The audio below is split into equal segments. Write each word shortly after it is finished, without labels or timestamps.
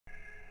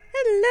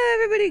Hello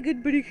everybody,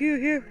 good buddy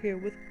here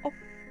with off.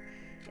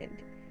 And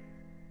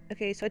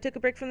okay, so I took a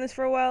break from this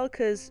for a while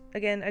because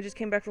again I just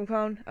came back from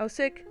con. I was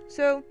sick,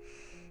 so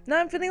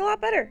now I'm feeling a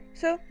lot better.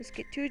 So let's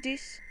get to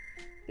this.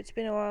 It's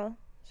been a while.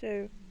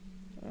 So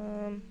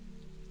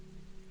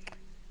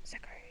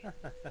Zachary.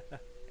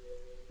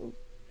 Ooh.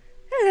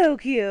 Hello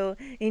Kyo,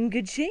 in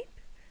good shape?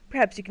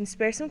 Perhaps you can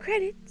spare some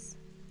credits.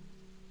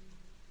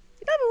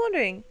 You know, I've been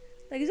wondering,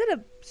 like, is that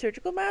a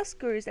surgical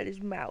mask or is that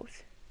his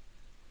mouth?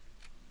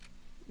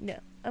 No,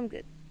 I'm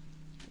good.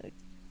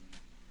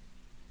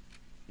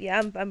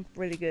 Yeah, I'm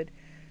really good.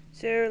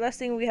 So last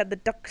thing we had the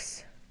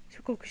ducks. See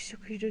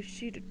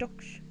the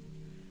ducks.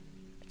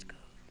 Let's go.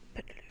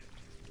 PEDALO.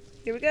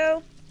 Here we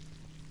go.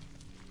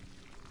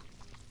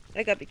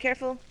 I gotta be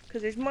careful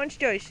because there's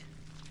monsters.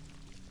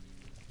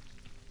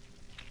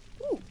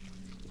 Ooh,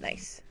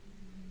 nice.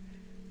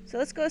 So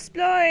let's go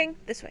exploring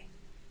this way.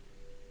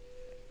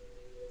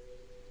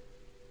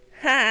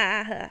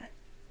 Ha ha.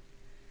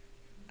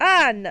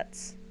 Ah,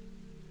 nuts.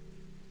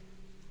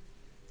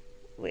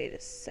 Wait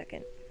a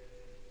second.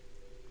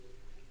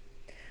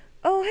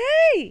 Oh,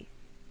 hey!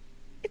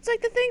 It's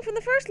like the thing from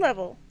the first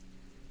level.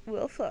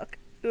 Well, fuck.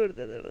 I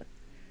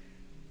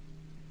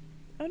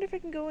wonder if I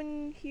can go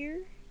in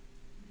here.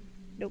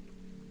 Nope.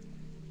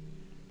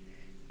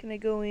 Can I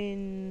go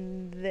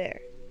in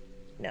there?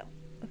 No.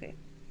 Okay.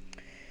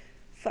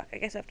 Fuck, I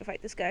guess I have to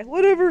fight this guy.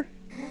 Whatever!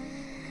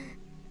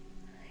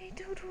 I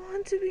don't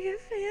want to be a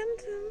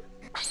phantom.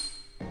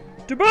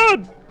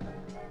 Dedan!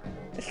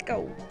 Let's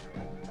go.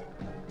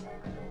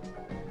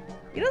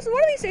 You know, so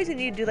one of these days I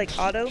need to do like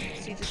auto,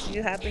 so you just see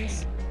what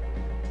happens.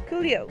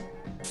 Coolio.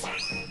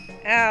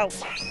 Ow.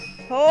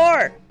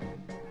 Whore!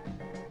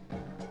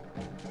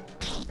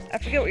 I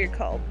forget what you're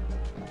called.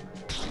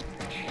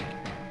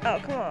 Oh,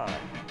 come on.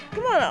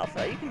 Come on,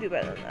 Alpha. You can do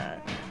better than that.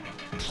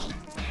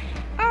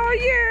 Oh,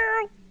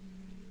 yeah!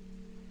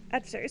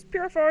 Adversary is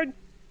purified.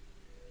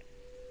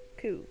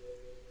 Cool.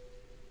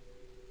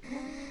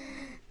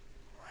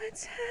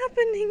 What's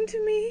happening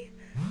to me?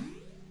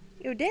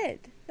 You're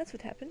dead. That's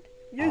what happened.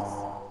 Yes.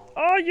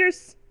 Oh,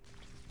 yes.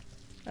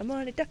 I'm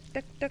on a duck,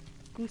 duck, duck,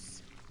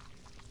 goose.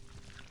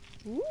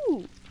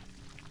 Ooh.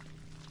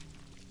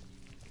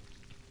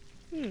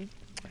 It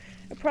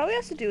probably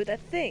has to do with that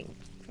thing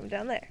from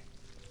down there.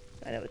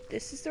 I know, but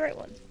this is the right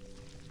one.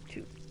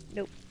 Two.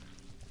 Nope.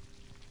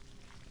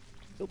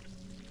 Nope.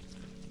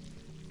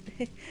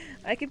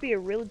 I could be a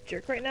real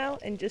jerk right now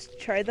and just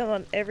try them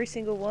on every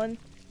single one.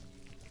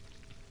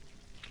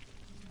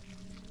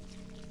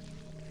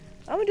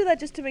 I'm gonna do that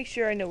just to make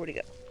sure I know where to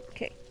go.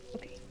 Okay,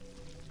 okay.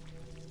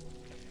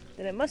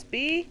 Then it must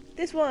be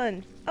this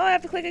one. Oh, I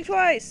have to click it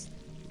twice.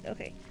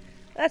 Okay,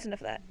 that's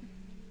enough of that.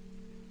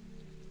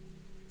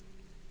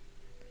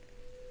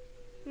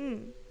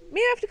 Maybe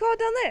I have to call it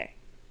down there.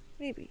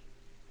 Maybe.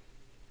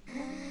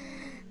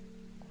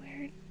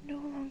 We're no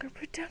longer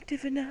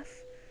productive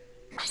enough.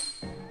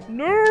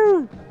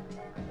 No!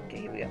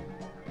 Okay, here we go.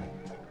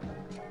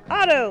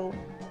 Auto!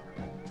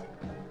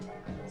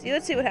 See,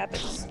 let's see what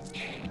happens.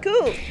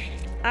 Cool!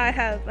 I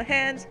have my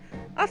hands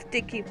off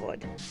the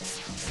keyboard.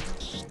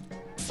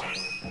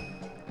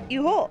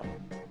 You whore!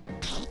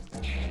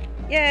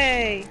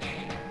 Yay!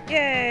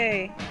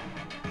 Yay!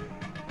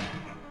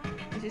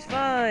 This is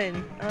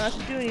fun. I don't have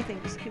to do anything,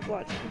 just keep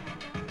watching.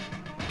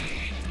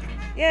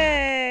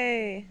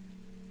 Yay!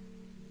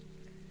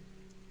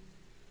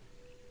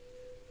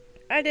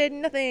 I did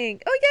nothing!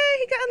 Oh yay!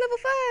 He got on level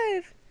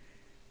 5!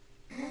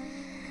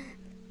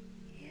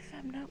 If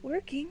I'm not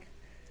working,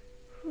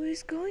 who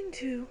is going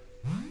to?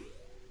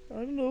 I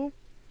don't know.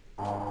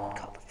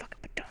 Call the fucking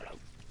PEDALO!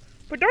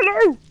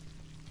 PEDALO!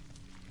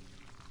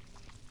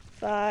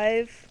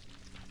 5,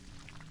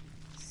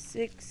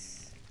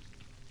 6.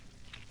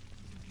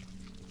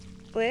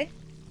 Wait.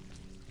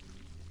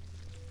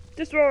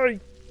 This way!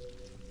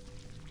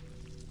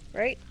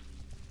 Right?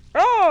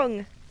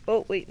 Wrong!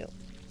 Oh, wait, no.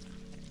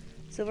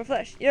 Silver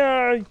flesh.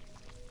 Yay!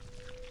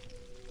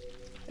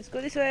 Let's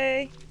go this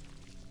way.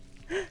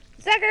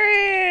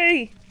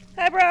 Zachary!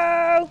 Hi,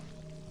 bro!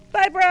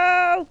 Bye,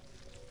 bro!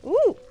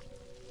 Ooh!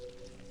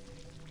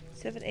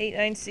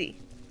 789C.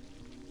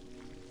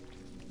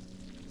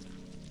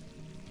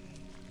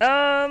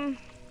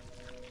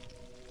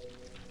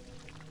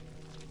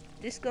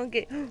 This gonna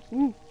get.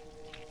 Ooh!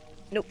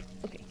 Nope.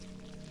 Okay.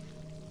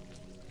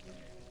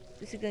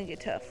 This is gonna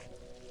get tough.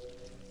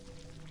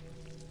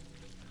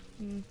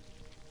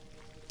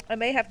 I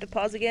may have to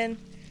pause again,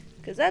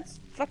 because that's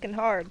fucking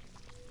hard.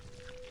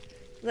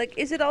 Like,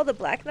 is it all the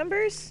black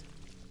numbers?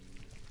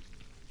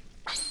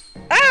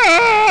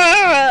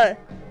 Ah!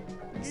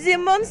 The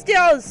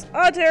monsters!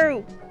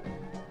 Otto!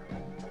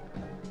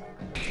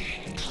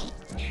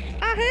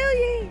 Ah, hell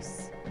yes!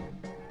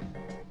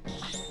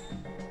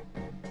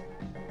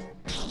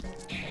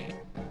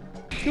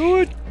 Do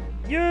it!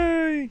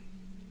 Yay!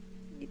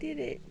 You did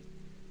it.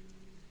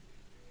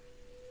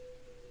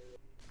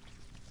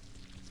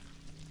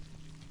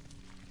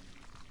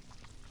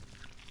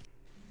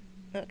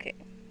 Okay.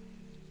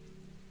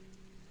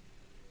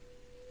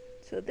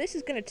 So this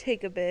is gonna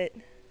take a bit.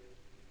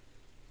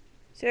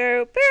 So,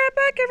 be right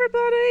back,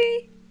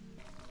 everybody!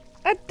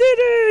 I did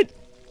it!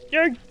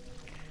 Yay!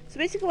 So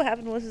basically what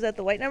happened was that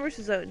the white numbers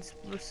was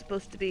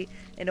supposed to be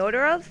in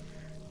order of,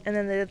 and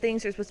then the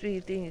things are supposed to be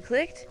being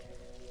clicked.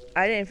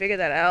 I didn't figure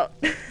that out.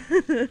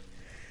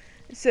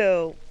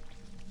 So,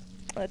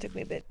 that took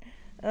me a bit.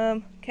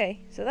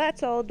 Okay, so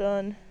that's all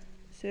done.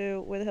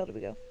 So, where the hell did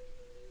we go?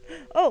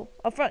 Oh,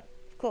 up front,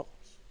 of course.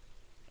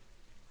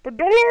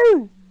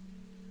 PEDALO!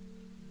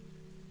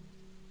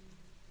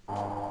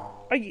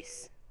 Oh,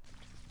 yes.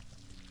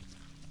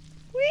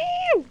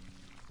 Woo!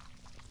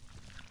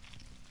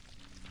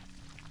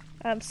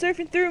 I'm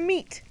surfing through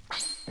meat.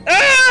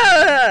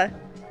 Ah!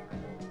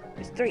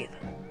 There's 3 of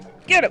them.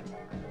 Get them!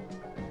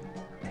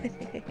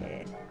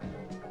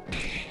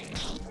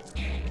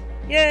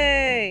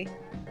 Yay!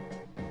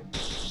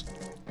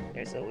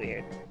 They're so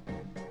weird.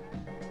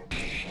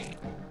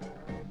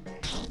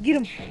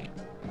 Get him!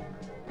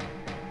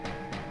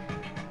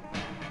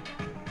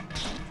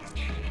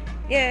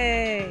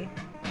 Yay!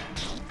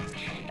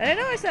 And I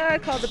know I said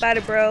I'd call the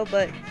batter bro,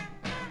 but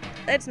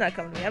it's not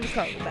coming to me. I'm just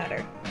calling him the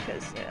batter.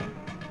 Because, you know,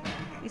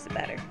 he's the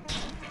batter.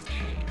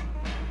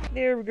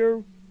 There we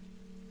go.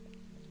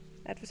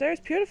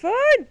 Adversaries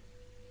purified!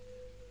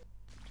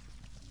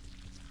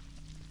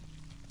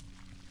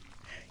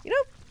 You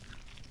know,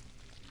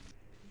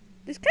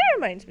 this kind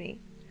of reminds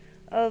me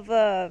of,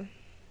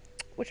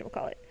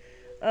 whatchamacallit?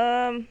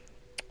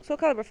 Soul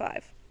Calibur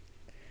 5.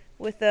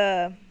 With,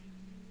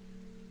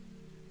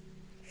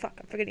 fuck,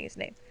 I'm forgetting his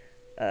name.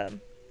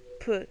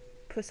 Put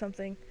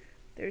something.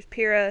 There's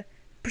Patroclus.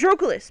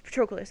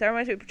 That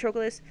reminds me of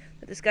Patroclus.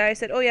 That this guy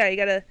said, oh yeah, you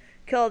gotta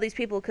kill all these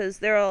people because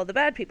they're all the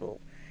bad people.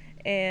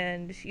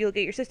 And you'll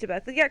get your sister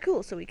back. Like, yeah,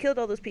 cool. So we killed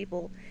all those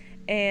people.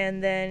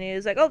 And then he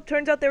was like, oh,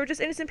 turns out they were just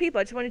innocent people.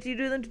 I just wanted you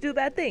to do them to do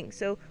bad things.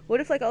 So what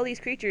if, like, all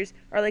these creatures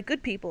are, like,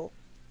 good people?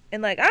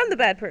 And, like, I'm the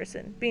bad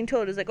person. Being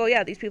told is like, oh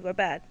yeah, these people are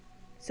bad.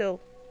 So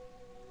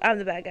I'm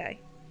the bad guy.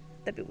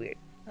 That'd be weird.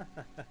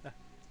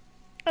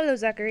 Hello,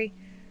 Zachary.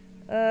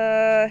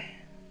 Actually,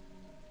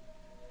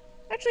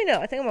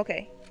 no. I think I'm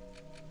okay.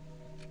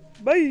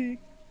 Bye.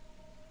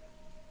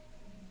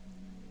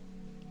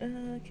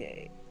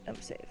 Okay.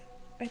 I'm safe.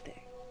 Right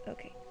there.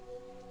 Okay.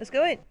 Let's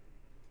go in.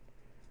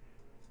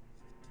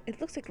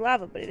 It looks like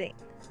lava, but it ain't.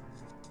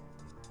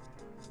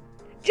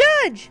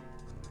 Judge!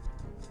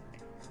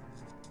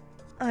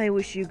 I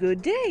wish you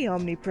good day,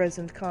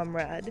 omnipresent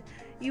comrade.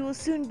 You will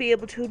soon be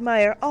able to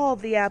admire all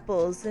the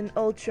apples and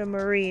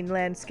ultramarine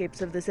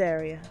landscapes of this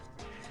area.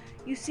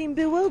 You seem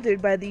bewildered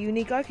by the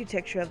unique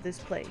architecture of this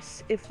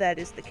place. If that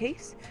is the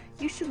case,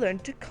 you should learn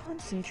to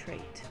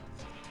concentrate.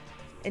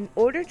 In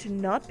order to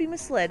not be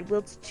misled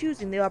whilst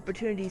choosing the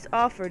opportunities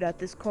offered at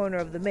this corner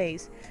of the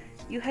maze,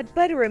 you had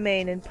better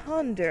remain and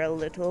ponder a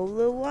little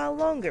while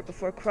longer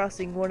before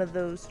crossing one of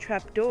those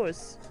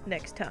trapdoors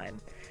next time,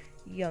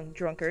 young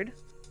drunkard.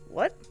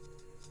 What?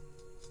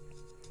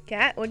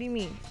 Cat, what do you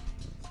mean?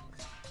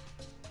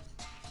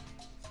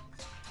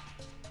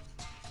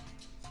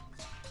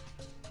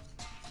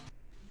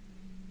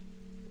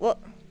 What?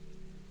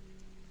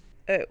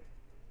 Oh.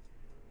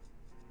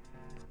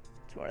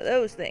 It's one of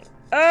those things.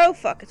 Oh,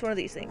 fuck. It's one of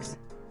these things.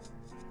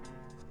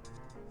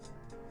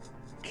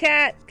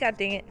 Cat. God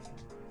dang it.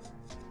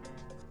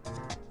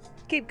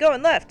 Keep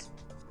going left.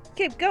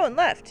 Keep going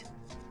left.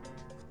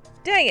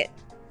 Dang it.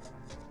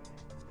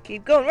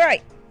 Keep going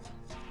right.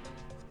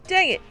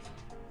 Dang it.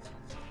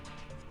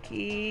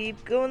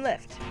 Keep going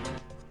left.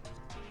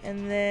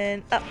 And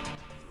then up.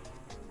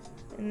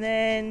 And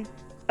then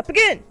up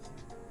again.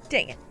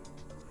 Dang it.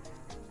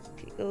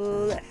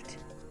 Go left.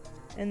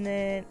 And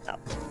then up.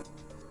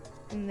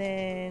 And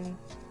then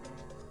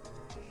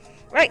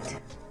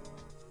right.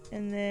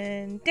 And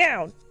then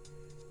down.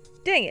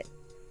 Dang it.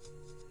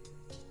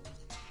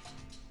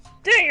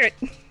 Dang it.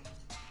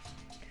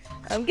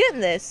 I'm getting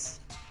this.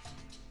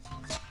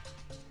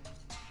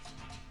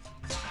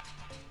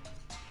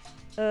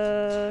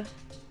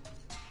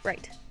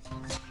 Right.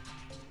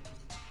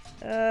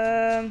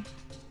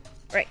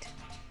 Right.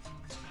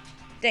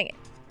 Dang it.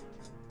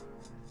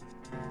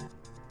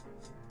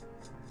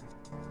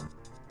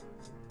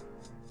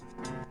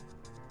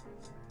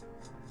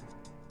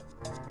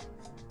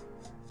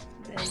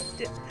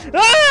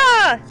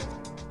 Ah!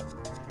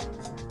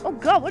 Oh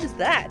god, what is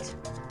that?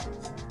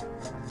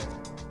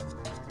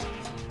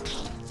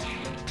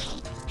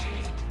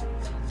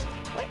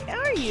 What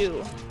are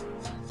you?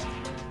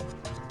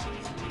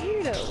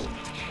 Weirdo.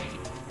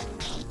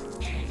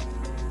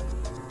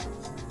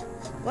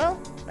 Well,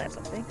 that's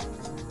something.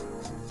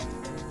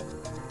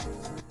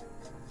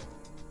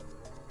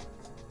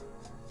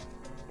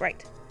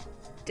 Right.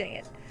 Dang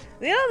it.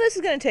 You know, this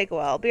is gonna take a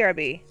while.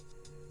 BRB.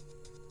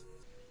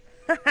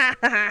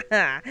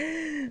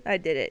 I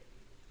did it.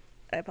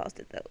 I paused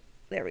it though.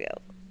 There we go.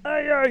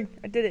 Ay,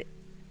 I did it.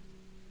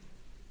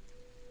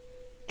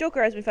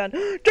 Joker has been found.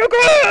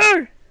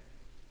 Joker!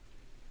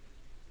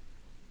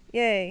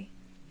 Yay.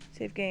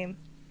 Save game.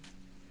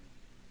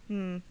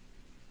 No.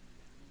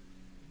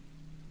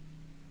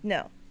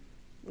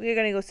 We're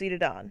gonna go see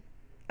Dedan.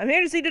 I'm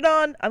here to see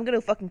Dedan. I'm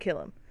gonna fucking kill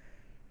him.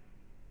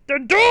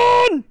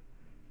 Dedan!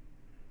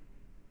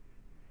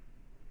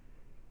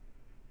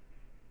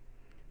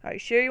 Are you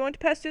sure you want to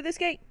pass through this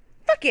gate?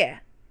 Fuck yeah!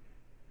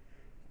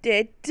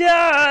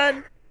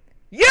 Dedan!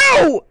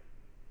 You!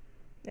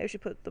 Maybe I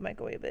should put the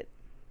mic away a bit.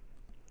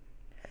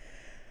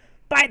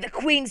 By the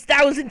Queen's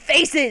thousand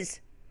faces!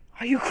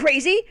 Are you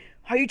crazy?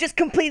 Are you just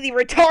completely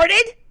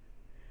retarded?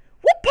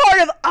 What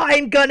part of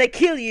I'm gonna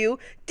kill you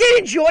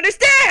didn't you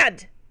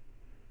understand?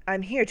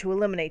 I'm here to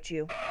eliminate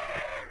you.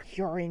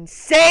 You're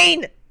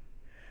insane!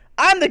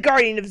 I'm the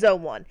guardian of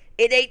Zone 1.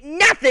 It ain't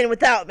nothing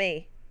without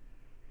me.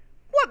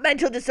 What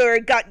mental disorder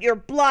got your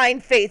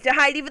blind faith to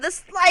hide even the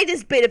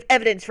slightest bit of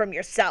evidence from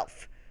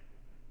yourself?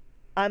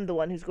 I'm the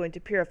one who's going to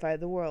purify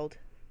the world.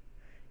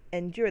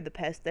 And you're the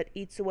pest that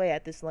eats away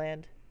at this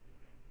land.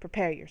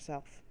 Prepare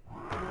yourself.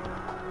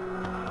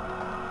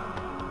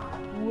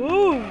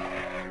 Whoa!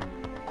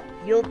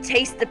 You'll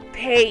taste the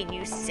pain,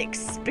 you sick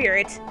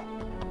spirit.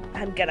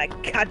 I'm gonna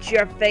cut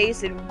your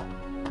face and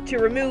to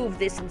remove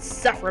this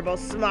insufferable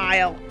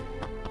smile.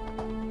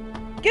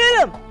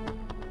 Get him!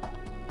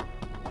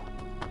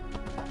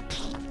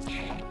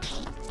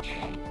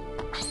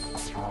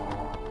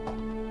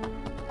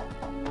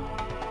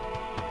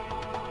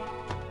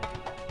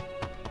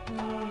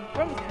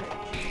 Run with courage.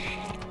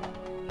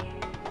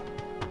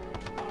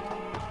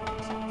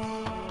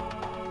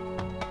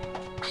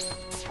 Yes.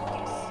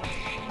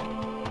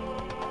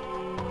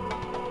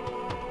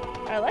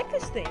 I like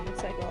this thing.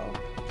 It's like all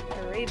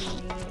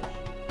Arabian-y.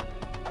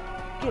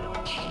 Get him.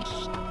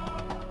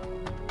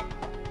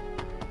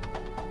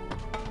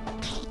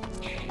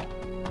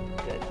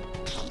 Good.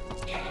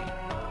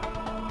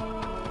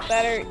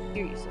 Better.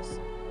 You're useless.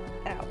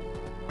 Ow.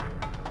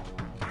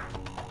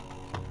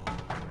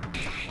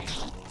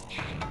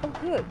 Oh,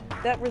 good.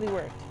 That really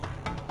worked.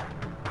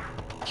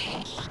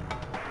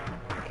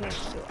 Okay,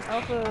 so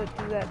Alpha,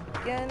 do that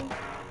again.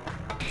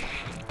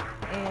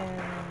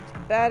 And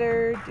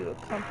Batter, do a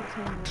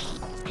competence.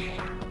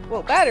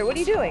 Whoa, Batter, what are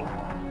you doing?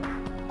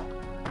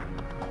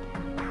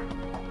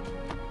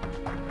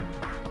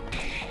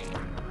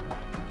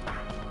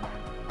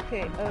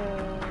 Okay,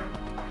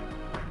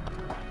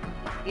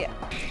 yeah.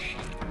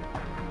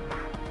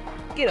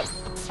 Get him.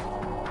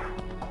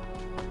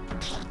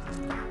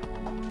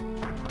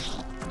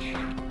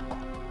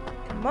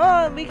 Come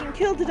on, we can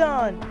kill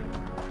Dedan.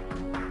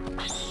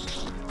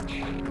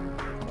 Come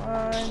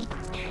on.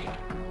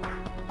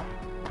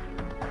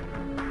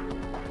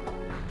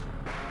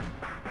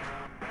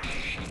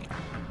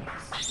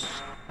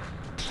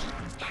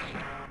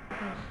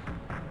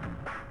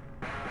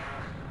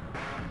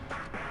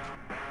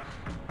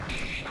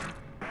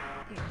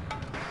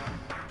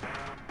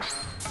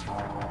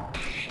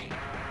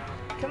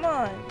 Come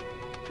on.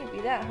 Can't be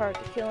that hard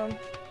to kill him.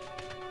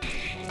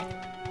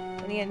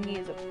 In the end, he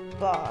is a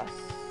boss.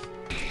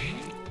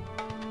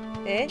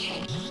 Eh?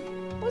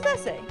 What does that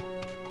say?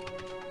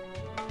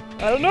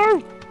 I don't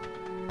know!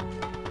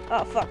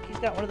 Oh, fuck. He's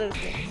got one of those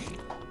things.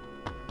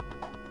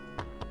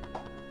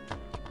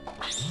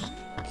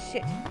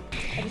 Shit.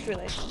 I just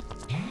realized.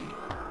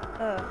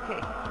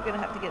 Okay. We're gonna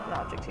have to get an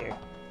object here.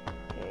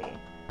 Okay.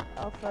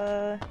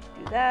 Alpha.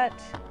 Do that.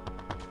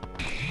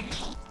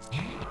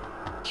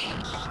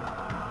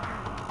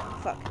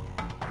 Fuck.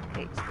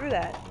 Okay, screw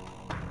that.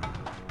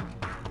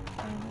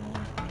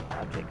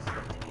 Objects.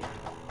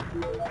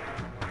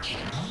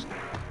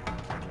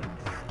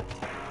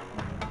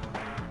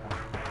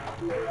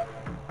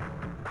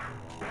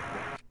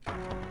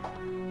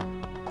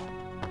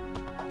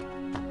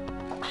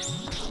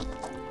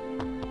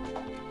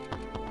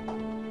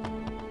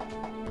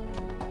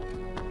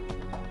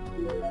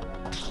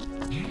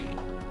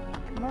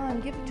 Come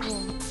on, give it to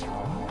him.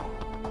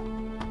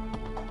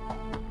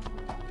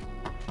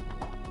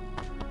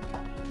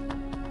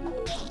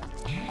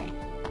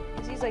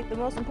 He's like the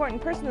most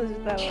important person in this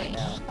battle right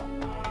now.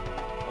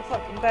 Well,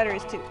 fucking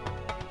batteries too.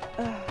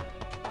 Ugh.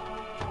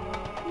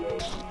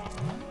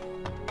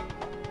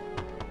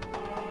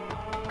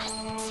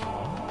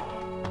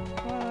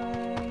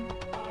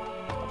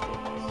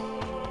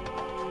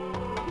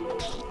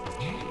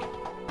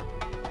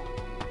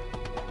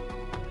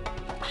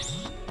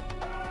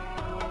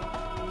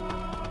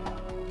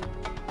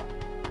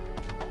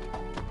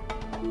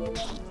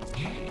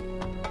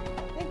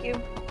 Thank you.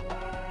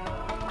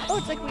 Oh,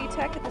 it's like we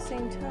attack at the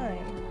same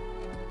time.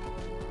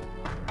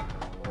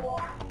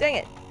 Dang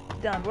it!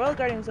 Done. Royal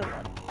Guardians of 1.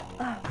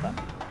 Ah, fuck.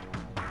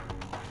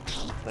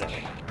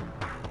 Whatever.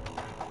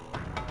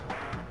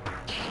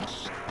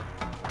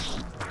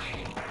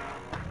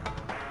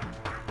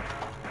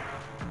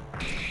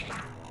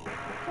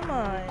 Come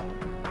on.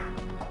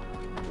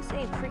 This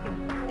ain't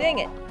freaking... Dang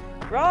it!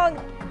 Wrong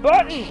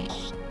button!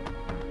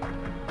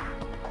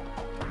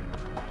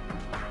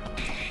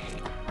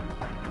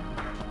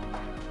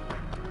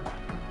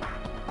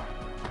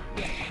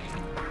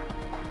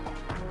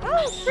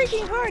 How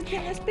freaking hard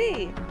can this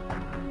be?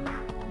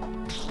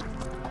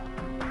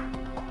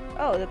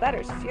 Oh, the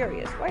batter's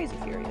furious. Why is he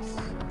furious?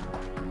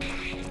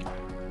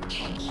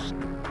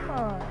 Come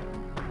on.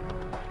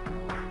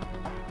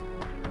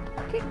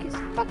 Kick his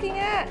fucking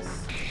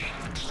ass.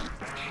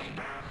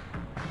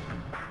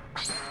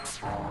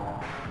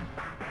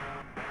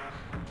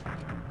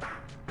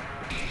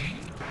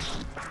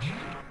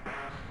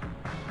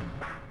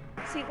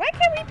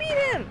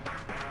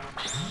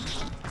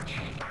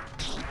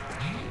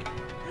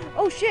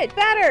 Oh shit,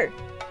 batter!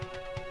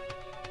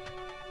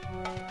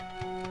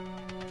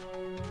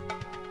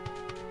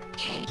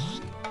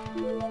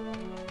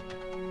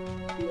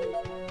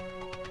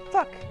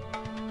 Fuck.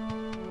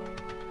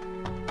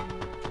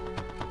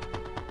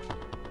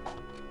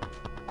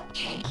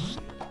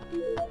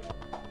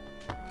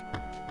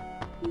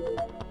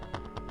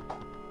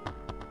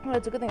 Oh,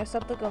 it's a good thing I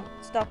stocked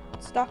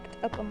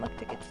up on luck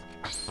tickets.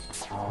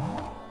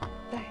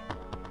 There.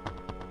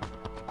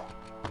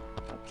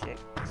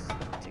 Objects,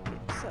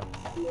 tickets up.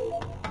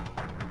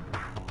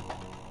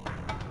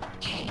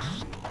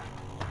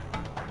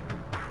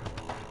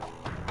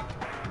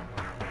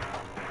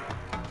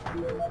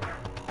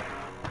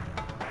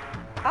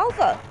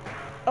 Alpha!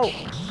 Oh.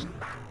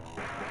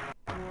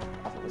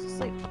 Alpha was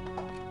asleep.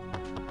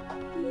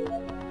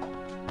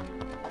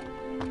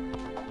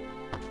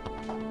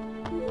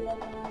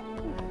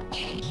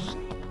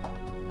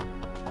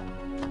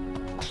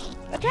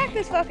 Attack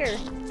this fucker!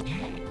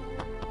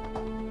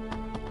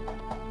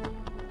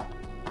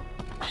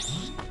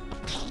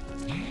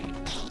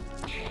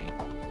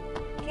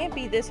 Can't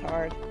be this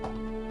hard.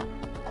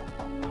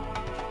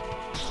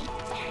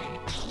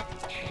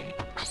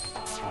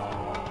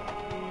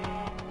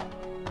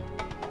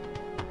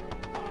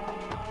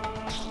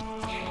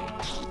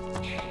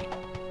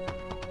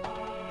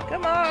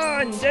 Come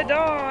on,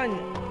 Dedan!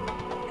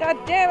 God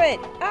damn it!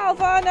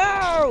 Alpha,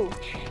 no!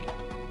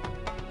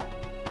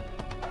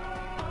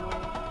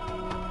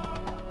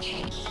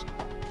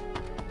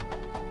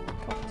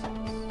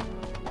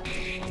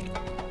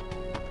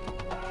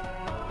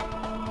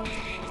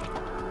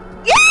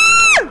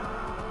 Yeah!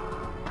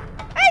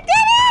 I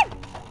did it!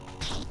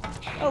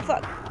 Oh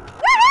fuck.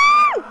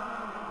 Woohoo!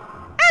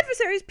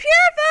 Adversaries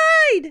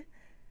purified!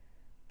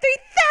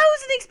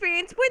 3,000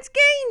 experience points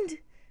gained!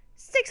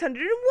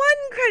 601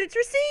 credits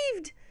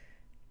received!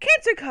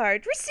 Cancer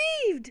card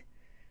received!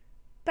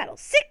 Battle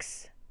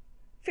 6!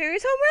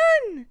 Furious home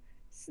run!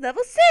 It's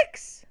level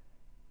 6!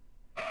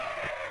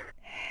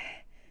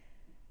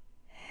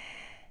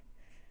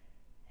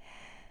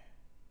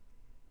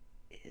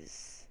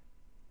 Is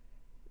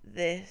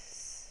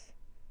this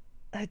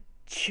a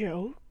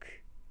joke?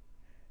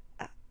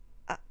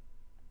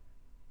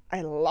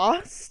 I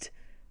lost?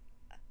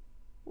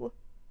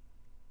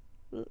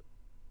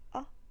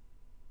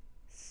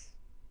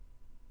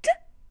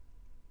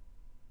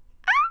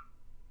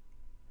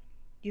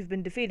 You've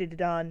been defeated,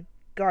 Dedan,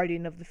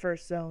 guardian of the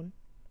first zone.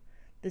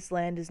 This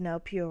land is now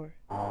pure.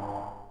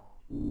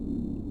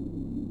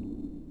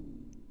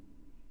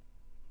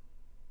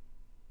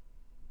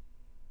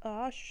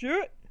 Ah,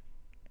 shit!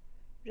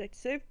 Would you like to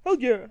save? Oh,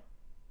 yeah!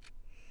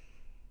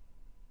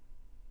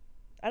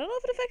 I don't know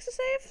if it affects the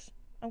saves.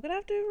 I'm gonna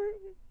have to...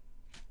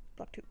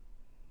 Block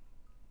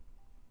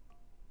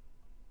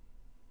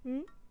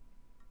 2.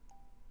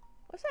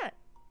 What's that?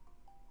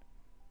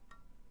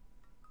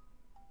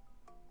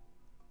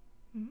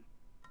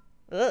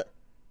 Ugh.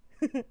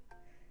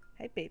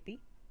 Hi,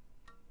 baby.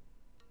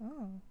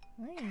 Oh,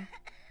 hi.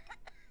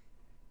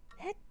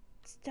 That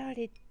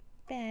started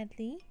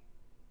badly.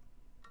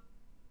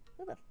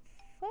 What the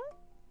fuck?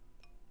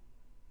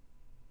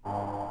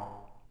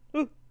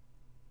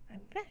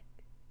 I'm back.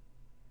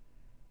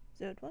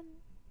 Zone 1.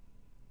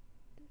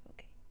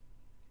 Okay.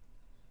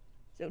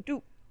 Zone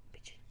 2.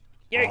 Bitch.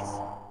 Yes!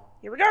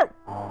 Here we go!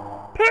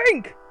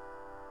 Pink!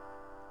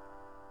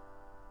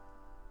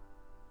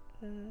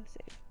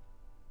 Save.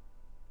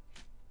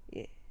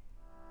 Yeah.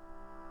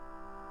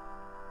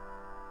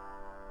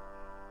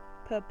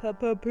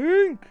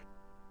 Pink!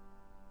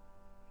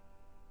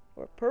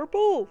 Or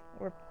purple!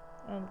 Or,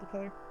 I don't know the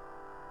color.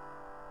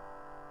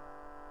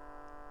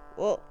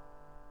 Whoa.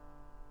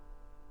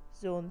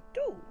 Zone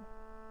 2.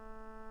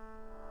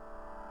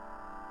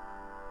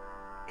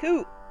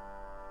 Cool.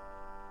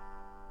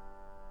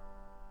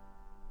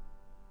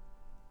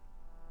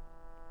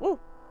 Whoa.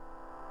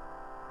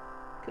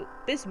 Cool.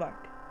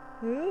 Bismarck.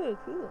 Oh,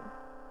 cool.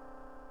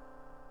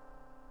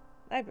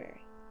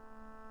 Library.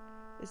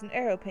 There's an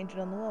arrow painted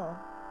on the wall.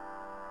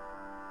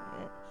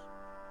 Yes.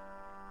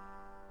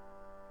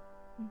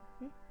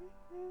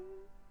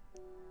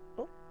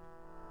 Oh.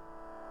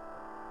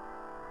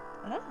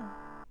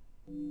 Ah.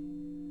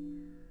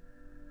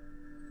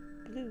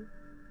 Blue.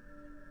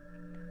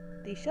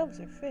 These shelves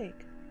are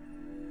fake.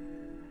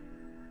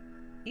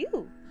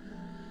 Ew.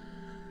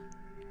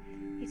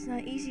 It's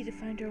not easy to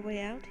find our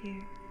way out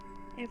here.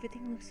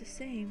 Everything looks the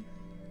same.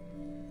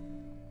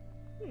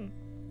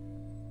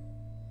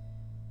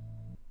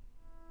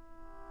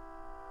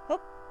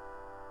 Hop.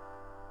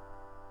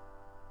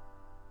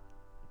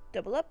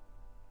 Double up.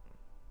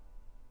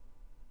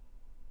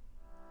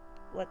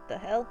 What the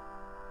hell?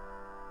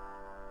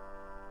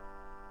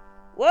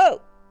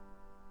 Whoa!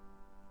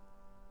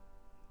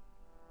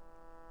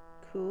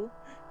 Cool.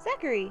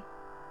 Zachary!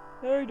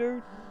 Hey,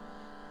 dude.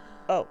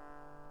 Oh.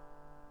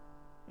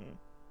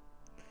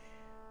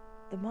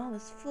 The mall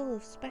is full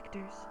of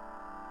specters.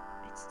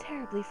 It's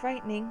terribly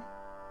frightening.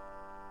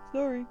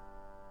 Sorry.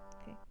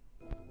 Okay.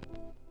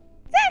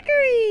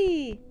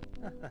 Zachary!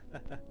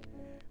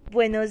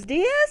 Buenos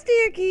dias,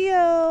 dear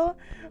Kyo.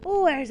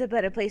 Where's a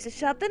better place to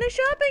shop than a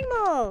shopping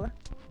mall?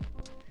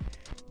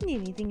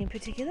 Need anything in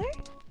particular?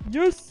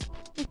 Yes.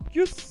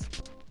 Yes.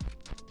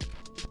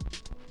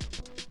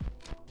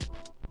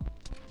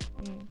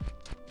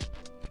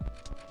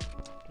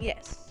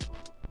 Yes.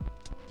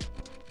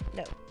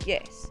 No.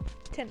 Yes.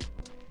 10.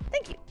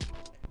 Thank you.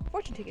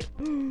 Fortune ticket.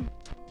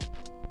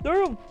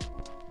 Dayum.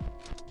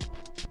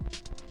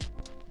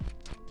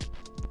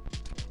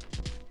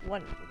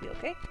 1 will be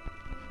okay.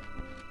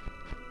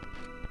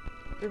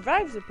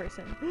 Revives a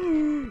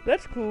person.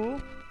 That's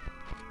cool.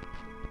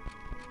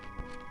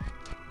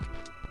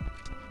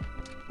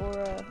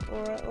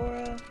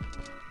 Aura.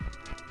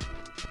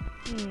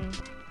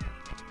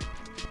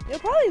 It'll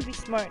probably be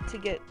smart to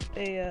get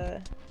a,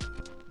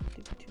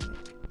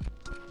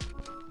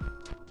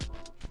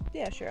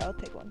 yeah, sure, I'll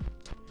take one.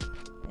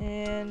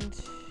 And...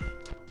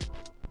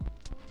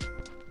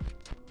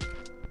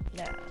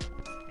 nah.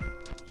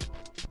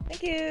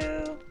 Thank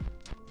you!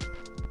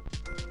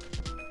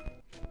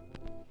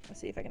 Let's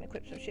see if I can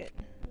equip some shit.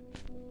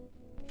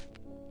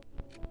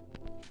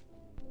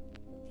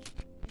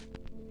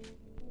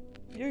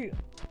 Yeah.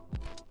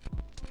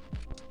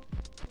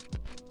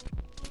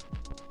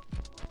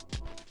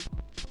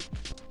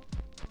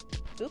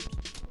 Oops.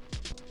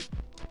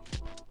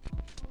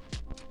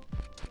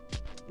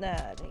 Nah,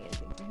 I didn't get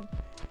anything for him.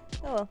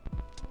 Oh well.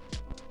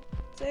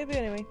 Save it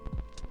anyway.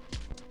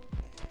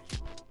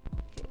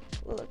 Okay,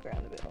 we'll look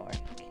around a bit more.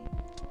 Okay.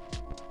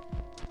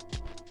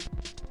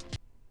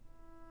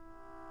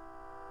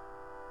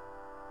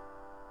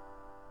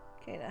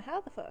 Okay, now how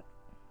the fuck?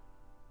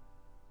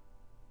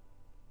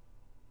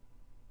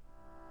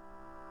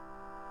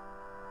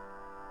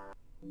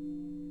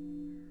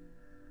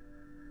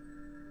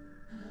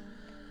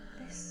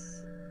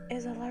 This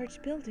is a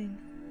large building.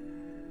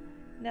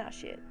 Now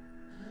shit.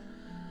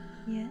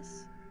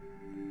 Yes?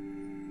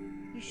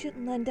 You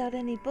shouldn't lend out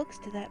any books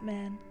to that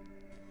man.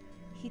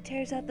 He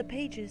tears out the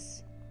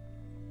pages.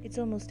 It's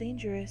almost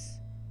dangerous.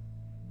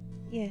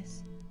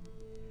 Yes.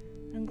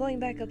 I'm going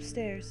back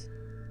upstairs.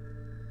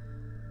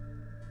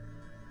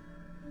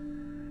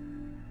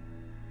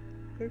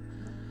 Okay.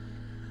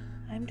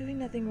 I'm doing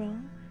nothing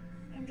wrong.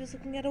 I'm just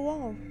looking at a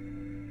wall.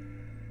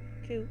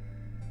 Cute.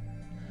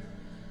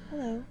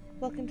 Hello.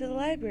 Welcome to the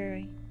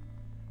library.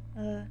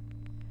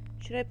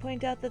 Should I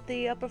point out that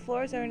the upper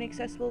floors are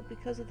inaccessible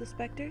because of the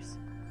specters?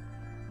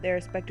 There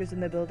are specters in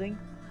the building?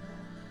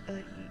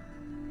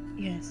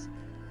 Yes.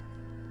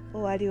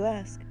 Why do you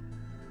ask?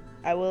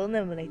 I will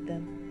eliminate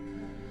them.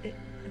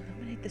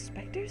 Eliminate the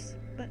specters?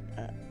 But,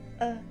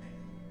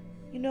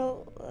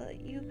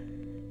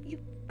 you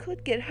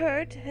could get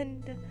hurt,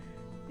 and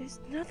there's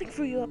nothing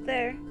for you up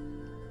there.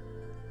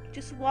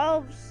 Just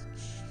walls,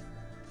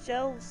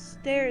 shelves,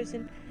 stairs,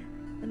 and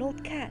an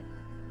old cat.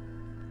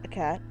 A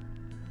cat?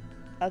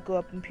 I'll go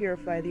up and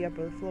purify the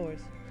upper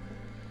floors.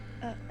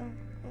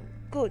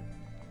 Good.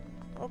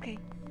 Okay.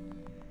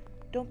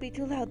 Don't be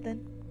too loud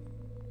then.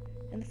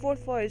 And the 4th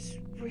floor is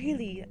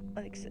really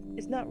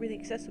is not really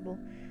accessible.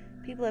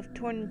 People have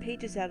torn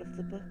pages out of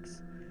the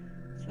books.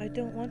 So I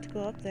don't want to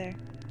go up there.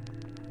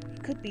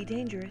 It could be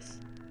dangerous.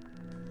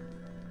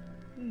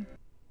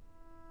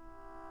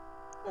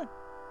 Huh.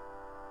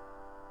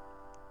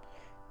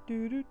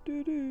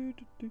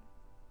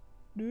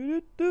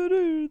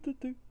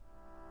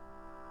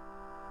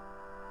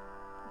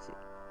 Let's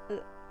see.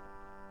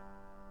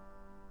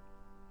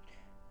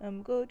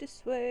 I'm go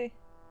this way,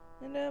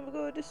 and I'm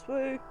go this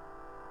way.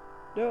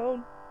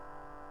 Down.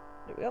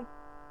 There we go.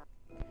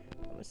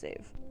 I'm gonna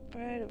save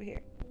right over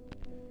here.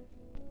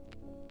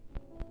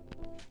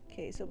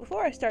 Okay, so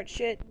before I start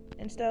shit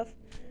and stuff,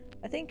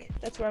 I think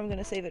that's where I'm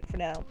gonna save it for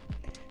now.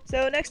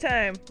 So next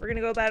time, we're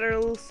gonna go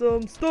battle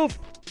some stuff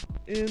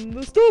in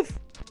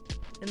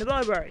the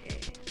library.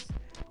 Yes.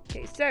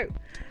 Okay, so have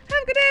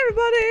a good day,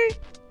 everybody.